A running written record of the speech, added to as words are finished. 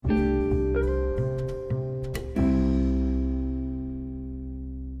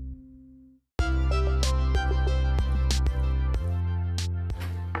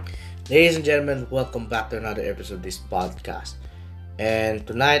Ladies and gentlemen, welcome back to another episode of this podcast. And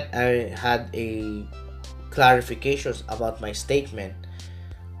tonight I had a clarifications about my statement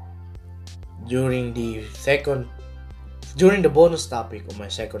during the second during the bonus topic of my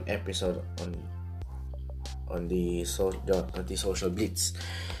second episode on the social blitz.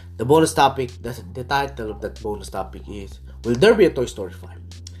 The bonus topic, the title of that bonus topic is, will there be a Toy Story 5?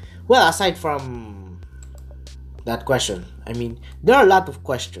 Well, aside from that question, there are a lot of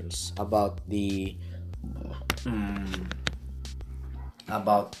questions about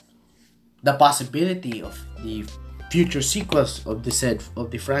about the possibility of the future sequels of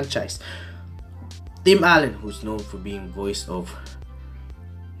the franchise. Tim Allen, who's known for being voice of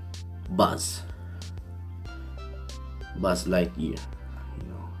Buzz Lightyear,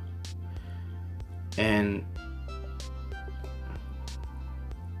 and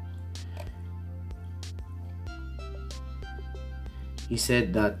he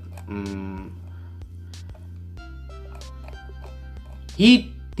said that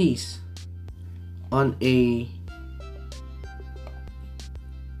he teased on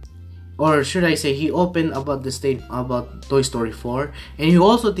or should I say he opened about about Toy Story 4, and he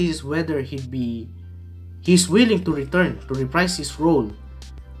also teased whether he's willing to return to reprise his role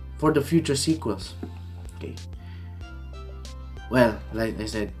for the future sequels. Okay. Well, like I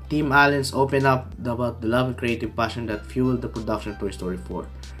said, Tim Allen's opened up about the love and creative passion that fueled the production of Toy Story 4.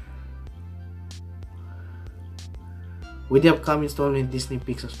 With the upcoming installment in Disney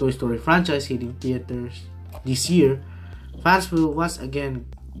Pixar's Toy Story franchise hitting theaters this year, fans will once again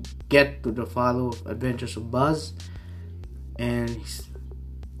get to the follow adventures of Buzz and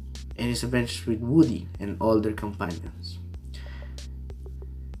his adventures with Woody and all their companions.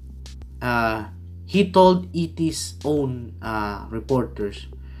 He told E.T.'s own reporters,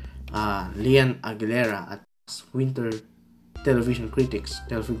 Lian Aguilera at Winter Television Critics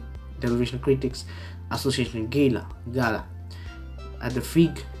Association Gala at the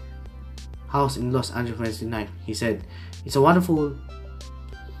Fig House in Los Angeles Wednesday night. He said, "It's a wonderful,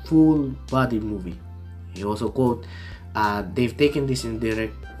 full-bodied movie." He also quote, "They've taken this in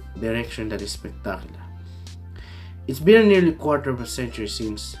direction that is spectacular." It's been nearly a quarter of a century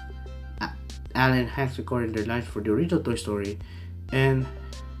since Alan and Hanks recorded their lines for the original Toy Story, and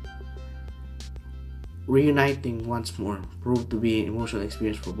reuniting once more proved to be an emotional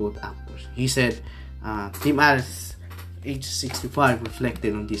experience for both actors. He said, Tim Allen's age 65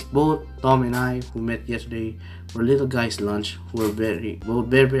 reflected on this. Both Tom and I, who met yesterday for Little Guy's lunch, were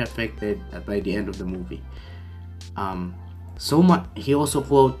very affected by the end of the movie. So much. He also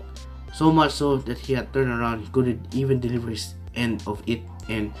quote, "So much so that he had turned around, he couldn't even deliver his end of it,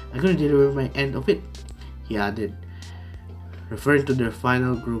 and I couldn't deliver my end of it," he added, referring to their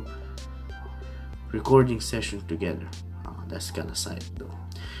final group recording session together. That's kind of sad though.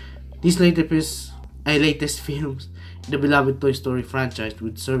 These latest films in the beloved Toy Story franchise,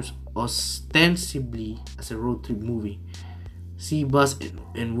 which serves ostensibly as a road trip movie, see Buzz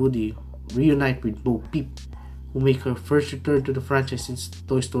and Woody reunite with Bo Peep, who make her first return to the franchise since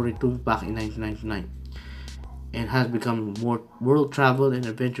Toy Story 2 back in 1999, and has become more world travel and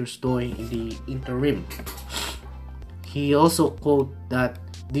adventurous toy in the interim. He also quote that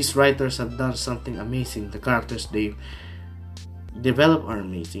these writers have done something amazing. The characters they've developed are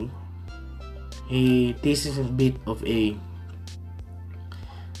amazing. He teases a bit of a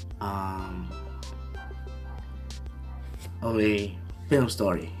film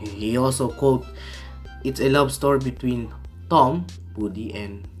story. He also quote, "It's a love story between Tom, Woody,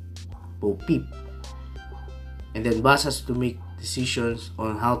 and Bo Peep. And then Buzz has to make decisions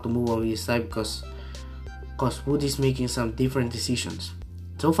on how to move on with his life because Woody's making some different decisions.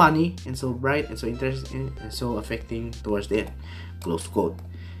 So funny and so bright and so interesting and so affecting towards the end." Close quote.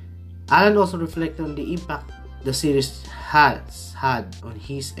 Alan also reflected on the impact the series has had on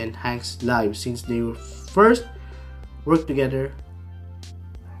his and Hank's lives since they were first worked together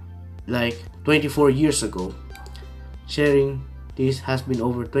like 24 years ago. Sharing this has been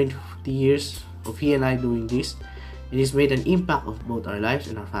over 20 years of he and I doing this. It has made an impact of both our lives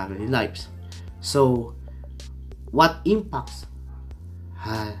and our family lives. So, what impacts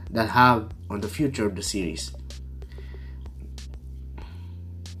that have on the future of the series?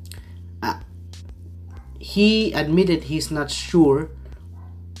 He admitted he's not sure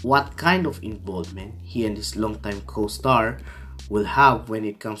what kind of involvement he and his longtime co-star will have when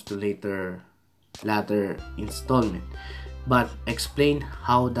it comes to later installment, but explained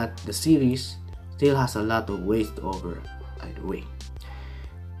how that the series still has a lot of ways to over either way.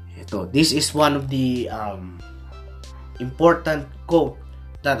 This is one of the important quote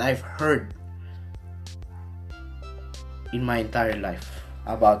that I've heard in my entire life.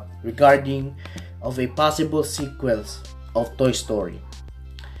 about regarding of a possible sequels of Toy Story.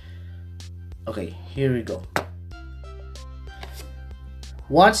 Okay, here we go.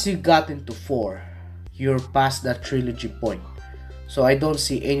 Once you got into 4, you're past that trilogy point. So I don't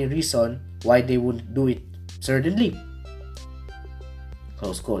see any reason why they wouldn't do it certainly.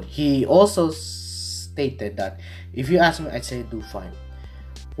 Close quote. He also stated that if you ask me, I'd say do 5.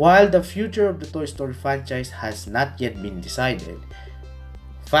 While the future of the Toy Story franchise has not yet been decided,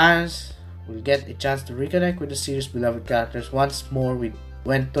 fans will get a chance to reconnect with the series' beloved characters once more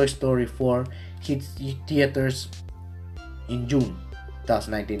when Toy Story 4 hits theaters in June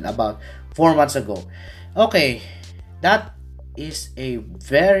 2019, about 4 months ago. Okay, that is a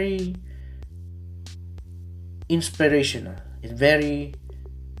very inspirational, it's very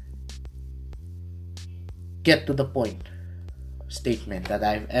get to the point statement that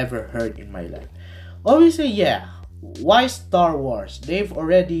I've ever heard in my life. Obviously, yeah, why Star Wars? They've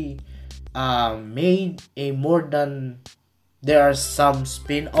already made a more than, there are some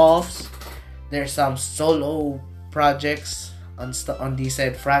spin-offs, there's some solo projects on the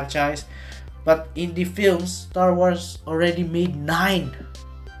said franchise, but in the films, Star Wars already made 9.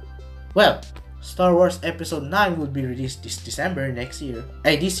 Well, Star Wars Episode 9 will be released this December this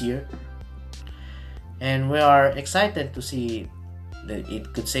year, and we are excited to see that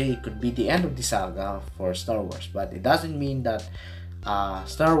it could be the end of the saga for Star Wars, but it doesn't mean that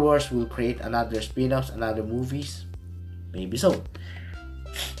Star Wars will create another spin-offs, another movies, maybe so.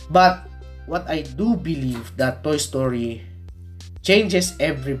 But what I do believe that Toy Story changes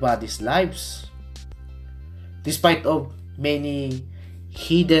everybody's lives, despite of many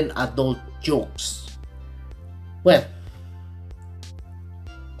hidden adult jokes. Well,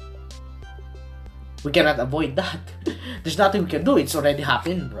 we cannot avoid that. There's nothing we can do. It's already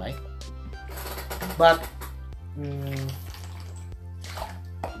happened, right? But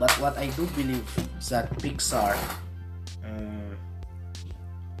what I do believe is that Pixar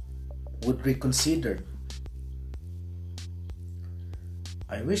would reconsider.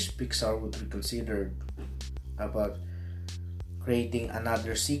 I wish Pixar would reconsider about creating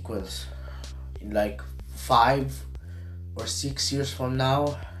another sequels in like 5 or 6 years from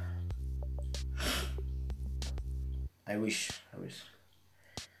now. I wish.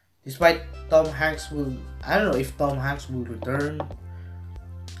 Despite Tom Hanks I don't know if Tom Hanks will return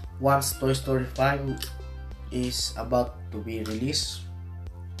once Toy Story 5 is about to be released.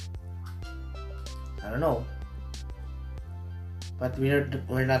 I don't know. But we're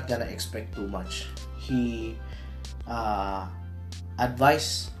not gonna expect too much. He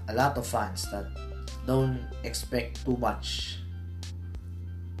advised a lot of fans that don't expect too much.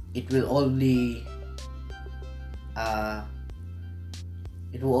 It will only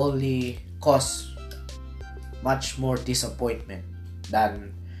cause much more disappointment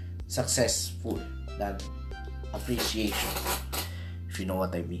than successful, than appreciation, if you know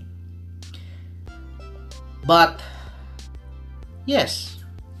what I mean. But yes,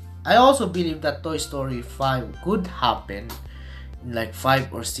 I also believe that Toy Story 5 could happen in like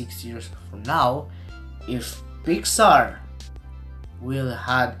 5 or 6 years from now if Pixar will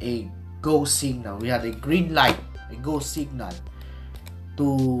have a go signal. We had a green light, a go signal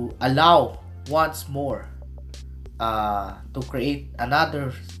to allow once more to create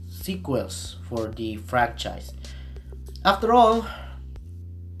another sequels for the franchise. After all,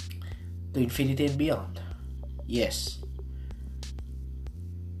 to Infinity and Beyond. Yes.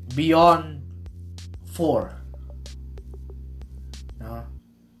 Beyond 4.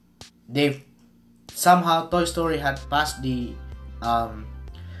 They've somehow Toy Story had passed the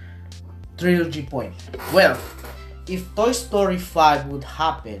trilogy point. Well, if Toy Story 5 would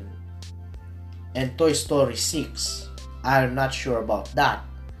happen and Toy Story 6, I'm not sure about that.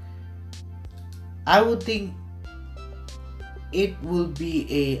 I would think it will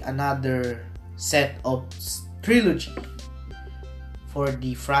be another set of trilogy for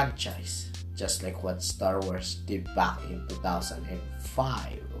the franchise, just like what Star Wars did back in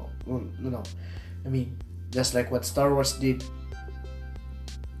 2005. I mean, just like what Star Wars did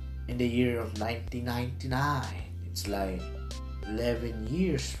in the year of 1999. It's like 11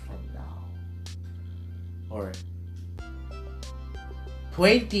 years from now, or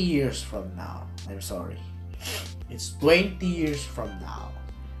 20 years from now. I'm sorry, it's 20 years from now.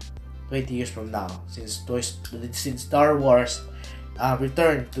 20 years from now, since Star Wars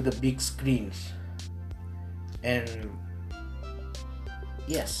returned to the big screens. And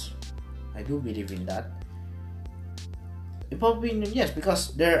yes, I do believe in that. Yes,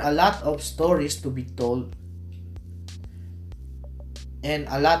 because there are a lot of stories to be told, and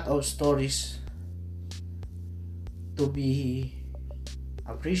a lot of stories to be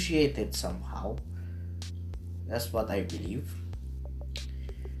appreciated somehow. That's what I believe.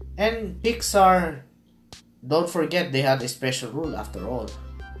 And Pixar, don't forget they had a special rule after all.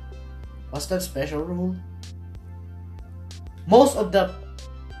 What's that special rule? Most of the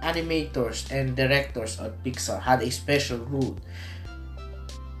animators and directors at Pixar had a special rule.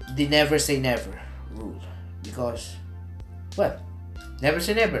 The never say never rule. Because, well, never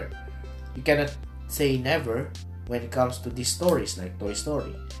say never. You cannot say never when it comes to these stories like Toy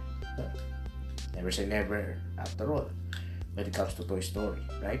Story. Never say never after all when it comes to Toy Story,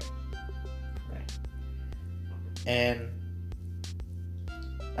 right? Right. And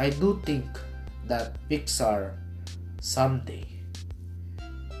I do think that Pixar someday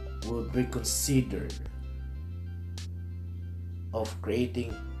would reconsider of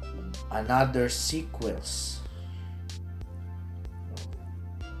creating another sequels.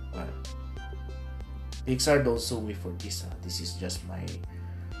 Well, Pixar, don't sue me for this. This is just my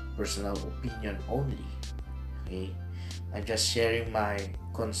personal opinion only. Okay, I'm just sharing my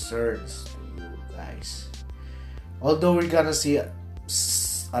concerns to you guys. Although we're gonna see a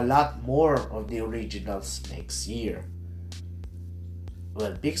lot more of the originals next year.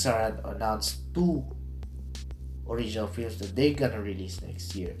 Well, Pixar had announced 2 original films that they're gonna release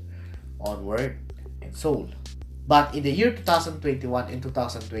next year, Onward and Soul. But in the year 2021 and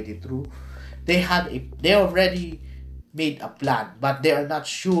 2022, they already made a plan, but they are not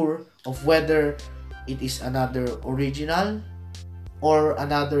sure of whether it is another original or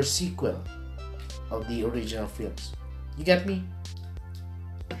another sequel of the original films. You get me?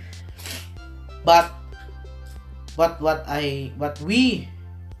 But what we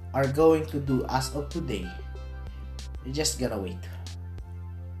are going to do as of today, we're just gonna wait.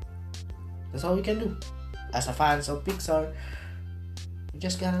 That's all we can do. As a fans of Pixar, we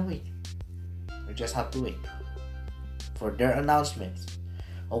just gotta wait. We just have to wait for their announcements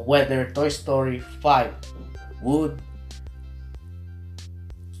of whether Toy Story 5 would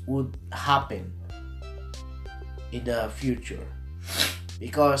happen in the future,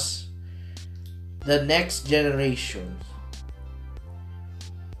 because the next generation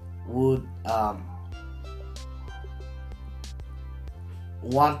would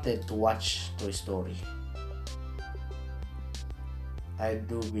wanted to watch Toy Story. I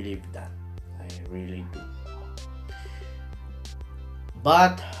do believe that. I really do.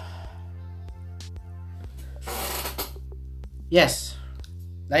 But yes,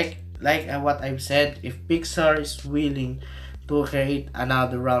 like what I've said, if Pixar is willing to create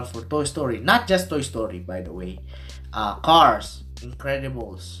another round for Toy Story, not just Toy Story, by the way, Cars,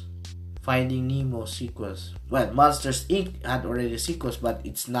 Incredibles, Finding Nemo sequels. Well, Monsters Inc. had already sequels, but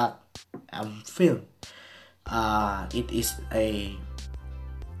it's not a film. It is a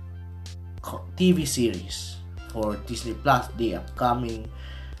TV series for Disney Plus. Their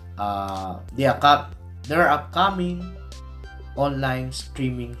upcoming online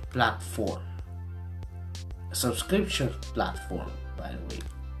streaming platform, subscription platform, by the way.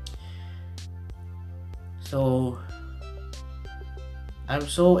 So I'm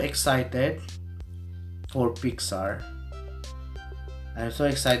so excited for Pixar. I'm so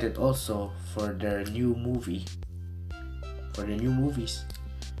excited also for their new movie, for the new movies.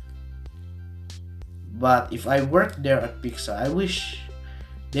 But if I work there at Pixar, I wish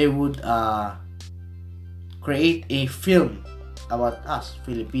they would create a film about us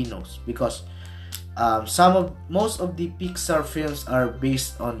Filipinos, because most of the Pixar films are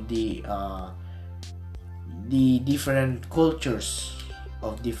based on the different cultures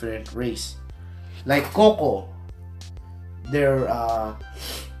of different race. Like Coco, that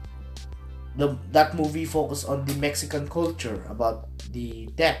movie focused on the Mexican culture about the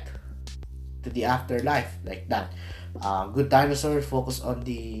death to the afterlife, like that. Good Dinosaur focused on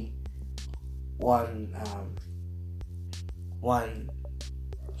the one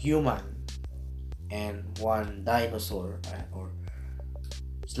human and one dinosaur, or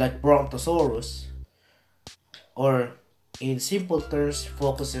it's like Brontosaurus, or in simple terms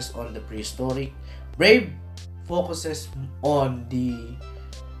focuses on the prehistoric. Brave focuses on the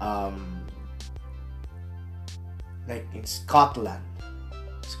like in Scotland,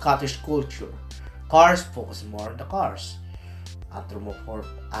 Scottish culture. Cars focus more on the cars.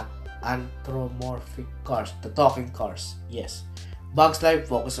 Anthropomorphic cars, the talking cars. Yes. Bugs Life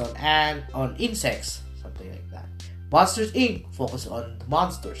focus on insects, something like that. Monsters Inc. focus on the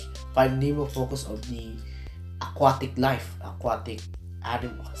monsters. Finding Nemo focus on the aquatic life, aquatic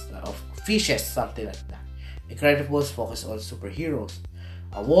animals, of fishes, something like that. Incredibles focus on superheroes.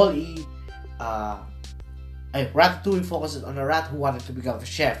 Wall-E, Ratatouille focuses on a rat who wanted to become a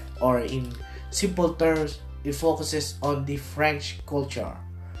chef, or in simple terms, it focuses on the French culture.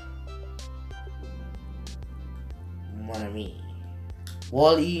 Mon ami.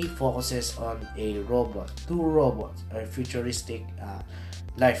 Wall-E focuses on two robots, a futuristic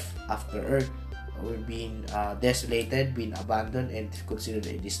life after Earth. We've been desolated, been abandoned, and considered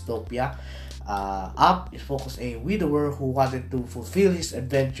a dystopia. Up is focused on a widower who wanted to fulfill his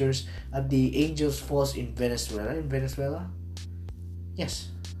adventures at the Angels Falls in Venezuela. In Venezuela? Yes,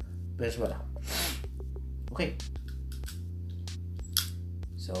 Venezuela. Okay.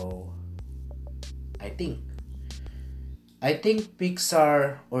 So, I think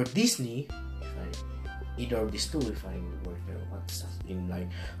Pixar or Disney, either of these two, if I work in like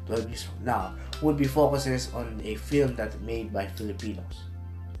 12 years from now, would be focuses on a film that made by Filipinos.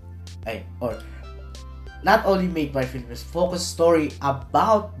 Or not only made by Filipinos, focus story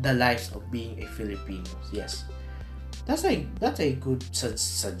about the lives of being a Filipinos. Yes, that's a good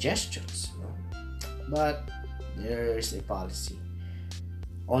suggestions, you know? But there is a policy,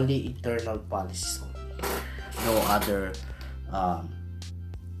 only internal policies only.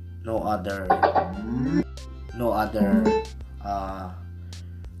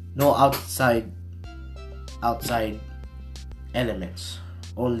 No outside elements,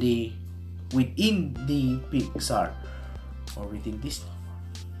 only within the Pixar or within Disney.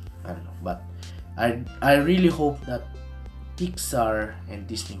 I don't know, but I really hope that Pixar and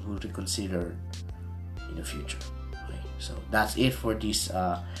Disney will reconsider in the future. Okay, so that's it for this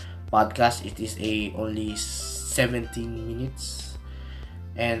podcast. It is only 17 minutes,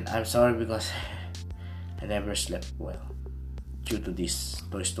 and I'm sorry because I never slept well due to this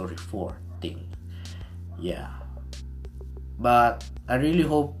Toy Story 4 thing. Yeah, but I really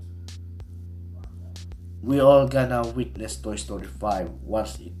hope we all gonna witness Toy Story 5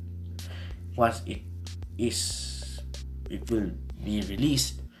 once it will be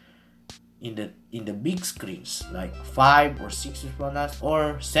released in the big screens, like 5 or 6 years from now,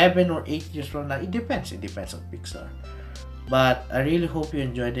 or 7 or 8 years from now. It depends on Pixar. But I really hope you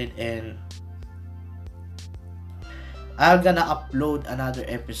enjoyed it, and I'm gonna upload another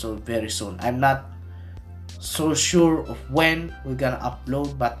episode very soon. I'm not so sure of when we're gonna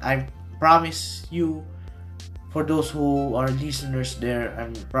upload, but I promise you, for those who are listeners there,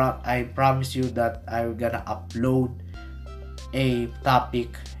 I promise you that I'm gonna upload a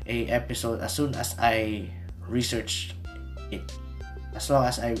episode as soon as I research it, as long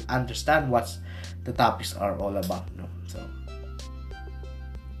as I understand what the topics are all about. No? So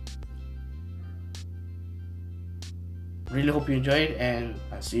really hope you enjoyed, and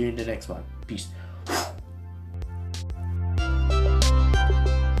I'll see you in the next one. Peace.